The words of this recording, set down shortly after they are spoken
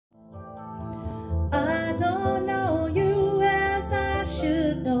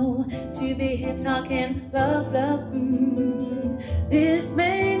here talking love, love. This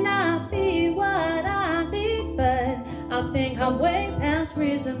may not be what I need, but I think I'm way past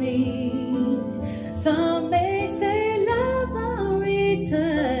reasoning. Some may say love on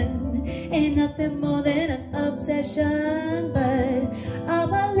return ain't nothing more than an obsession, but I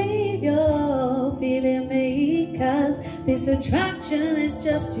believe you're feeling me, 'cause this attraction is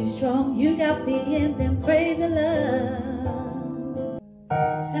just too strong. You got me in them crazy love.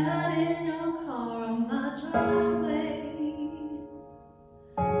 Sat in your car on my driveway.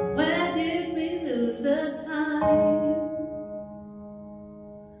 Where did we lose the time?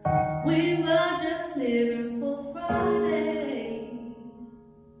 We were just living for Friday,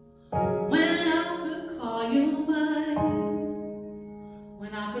 when I could call you mine,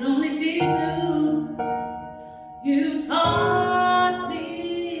 when I could only see blue. You taught me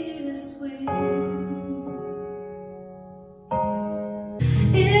to swim.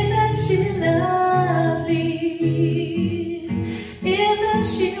 Isn't she lovely? Isn't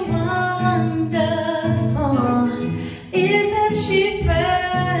she wonderful? Isn't she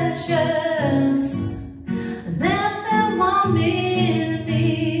precious? Less than 1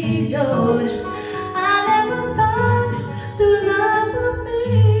 minute old. I never thought the love would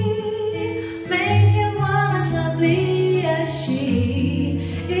be making one as lovely as she.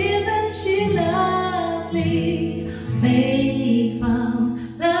 Isn't she lovely? Made from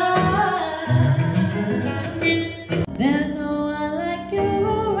love. There's no one like you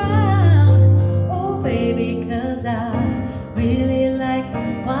around, oh baby, 'cause I really like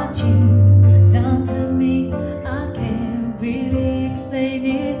what you've done to me. I can't really explain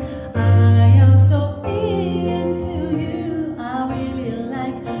it. I am so into you. I really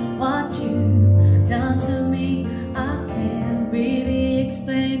like what you've done to me. I can't really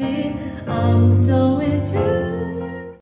explain it. I'm so